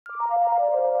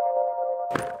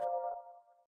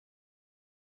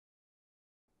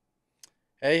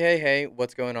Hey,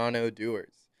 what's going on,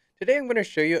 Odooers? Today I'm going to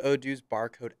show you Odoo's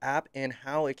Barcode app and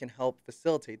how it can help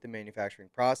facilitate the manufacturing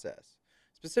process.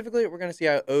 Specifically, we're going to see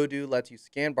how Odoo lets you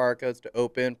scan barcodes to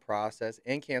open, process,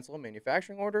 and cancel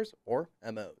manufacturing orders, or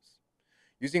MOs.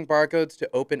 Using barcodes to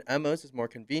open MOs is more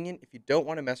convenient if you don't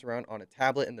want to mess around on a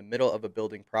tablet in the middle of a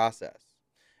building process.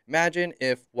 Imagine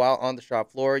if, while on the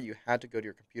shop floor, you had to go to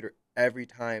your computer every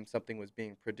time something was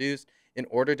being produced in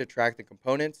order to track the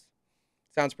components.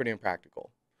 Sounds pretty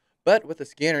impractical. But with a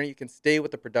scanner, you can stay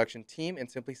with the production team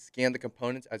and simply scan the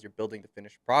components as you're building the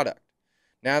finished product.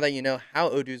 Now that you know how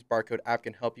Odoo's Barcode app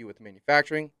can help you with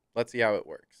manufacturing, let's see how it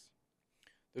works.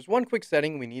 There's one quick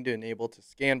setting we need to enable to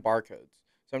scan barcodes.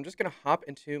 So I'm just going to hop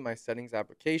into my settings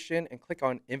application and click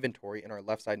on inventory in our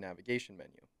left side navigation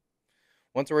menu.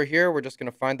 Once we're here, we're just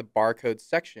going to find the barcode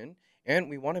section, and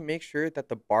we want to make sure that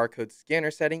the barcode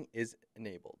scanner setting is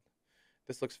enabled.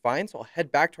 This looks fine, so I'll head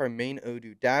back to our main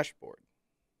Odoo dashboard.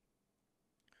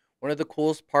 One of the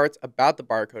coolest parts about the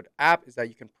Barcode app is that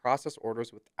you can process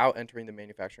orders without entering the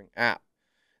manufacturing app.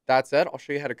 That said, I'll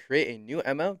show you how to create a new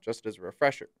MO just as a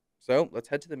refresher. So let's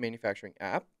head to the manufacturing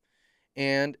app.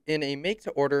 And in a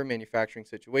make-to-order manufacturing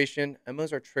situation,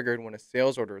 MOs are triggered when a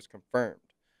sales order is confirmed.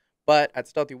 But at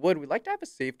Stealthy Wood, we like to have a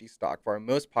safety stock for our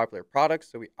most popular products,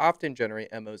 so we often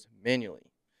generate MOs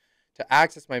manually. To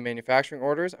access my manufacturing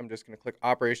orders, I'm just going to click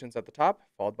Operations at the top,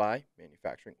 followed by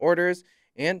Manufacturing Orders,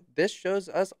 and this shows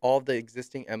us all of the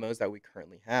existing MOs that we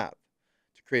currently have.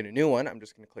 To create a new one, I'm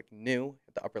just going to click New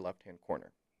at the upper left-hand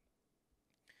corner.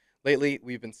 Lately,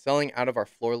 we've been selling out of our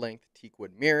floor-length teak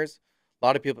wood mirrors. A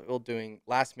lot of people doing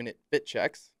last-minute fit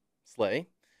checks, slay.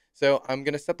 So I'm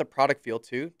going to set the product field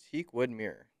to teak wood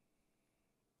mirror.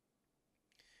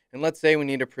 And let's say we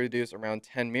need to produce around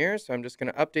 10 mirrors, so I'm just going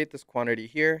to update this quantity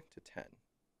here to 10.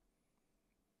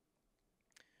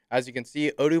 As you can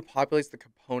see, Odoo populates the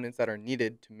components that are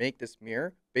needed to make this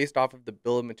mirror based off of the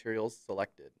bill of materials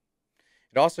selected.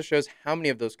 It also shows how many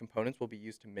of those components will be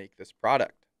used to make this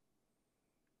product.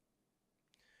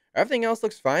 Everything else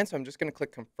looks fine, so I'm just going to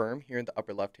click Confirm here in the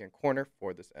upper left-hand corner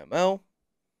for this MO.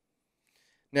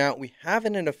 Now, we have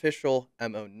an official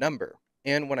MO number.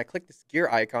 And when I click this gear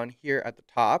icon here at the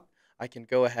top, I can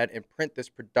go ahead and print this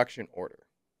production order.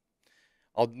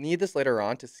 I'll need this later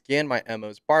on to scan my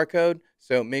MO's barcode,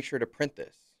 so make sure to print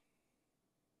this.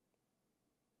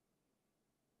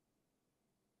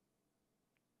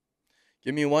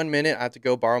 Give me 1 minute, I have to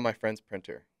go borrow my friend's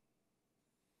printer.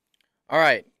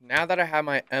 Alright, now that I have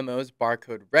my MO's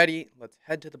barcode ready, let's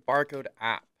head to the Barcode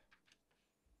app.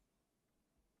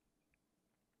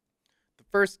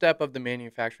 The first step of the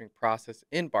manufacturing process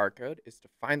in Barcode is to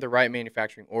find the right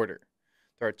manufacturing order.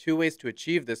 There are two ways to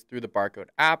achieve this through the Barcode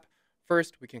app.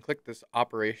 First, we can click this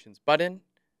Operations button,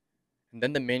 and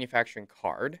then the manufacturing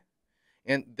card.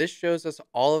 And this shows us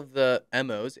all of the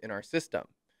MOs in our system.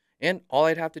 And all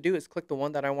I'd have to do is click the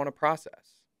one that I want to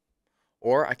process.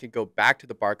 Or I could go back to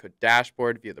the Barcode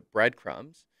dashboard via the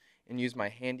breadcrumbs and use my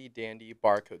handy dandy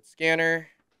barcode scanner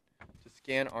to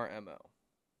scan our MO.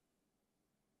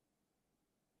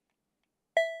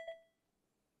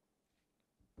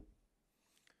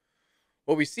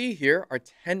 What we see here are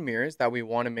 10 mirrors that we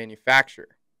want to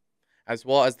manufacture, as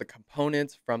well as the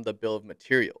components from the bill of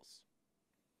materials.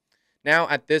 Now,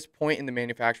 at this point in the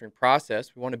manufacturing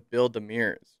process, we want to build the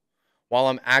mirrors. While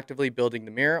I'm actively building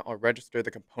the mirror, I'll register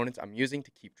the components I'm using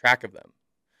to keep track of them.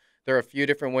 There are a few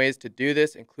different ways to do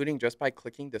this, including just by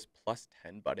clicking this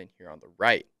 +10 button here on the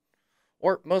right.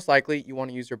 Or most likely, you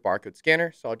want to use your barcode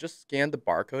scanner, so I'll just scan the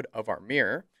barcode of our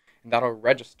mirror, and that'll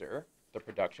register the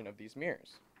production of these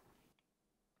mirrors.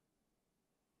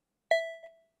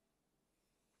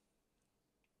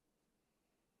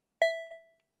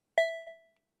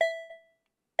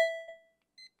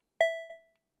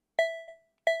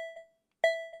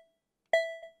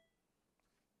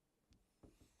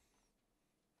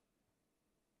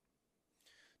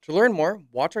 To learn more,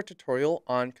 watch our tutorial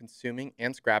on consuming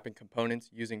and scrapping components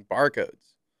using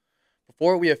barcodes.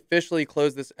 Before we officially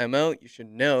close this MO, you should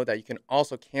know that you can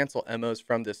also cancel MOs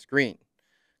from this screen.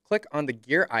 Click on the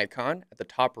gear icon at the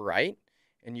top right,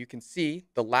 and you can see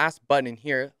the last button in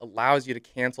here allows you to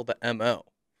cancel the MO.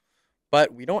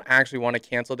 But we don't actually want to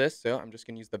cancel this, so I'm just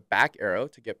going to use the back arrow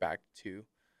to get back to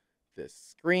this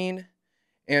screen.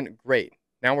 And great,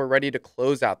 now we're ready to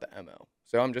close out the MO.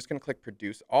 So I'm just going to click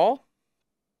Produce All.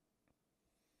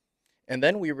 And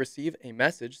then we receive a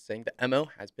message saying the MO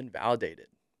has been validated.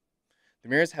 The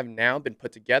mirrors have now been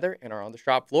put together and are on the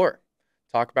shop floor.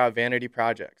 Talk about vanity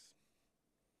projects.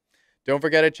 Don't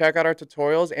forget to check out our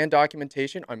tutorials and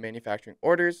documentation on manufacturing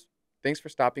orders. Thanks for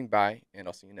stopping by, and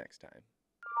I'll see you next time.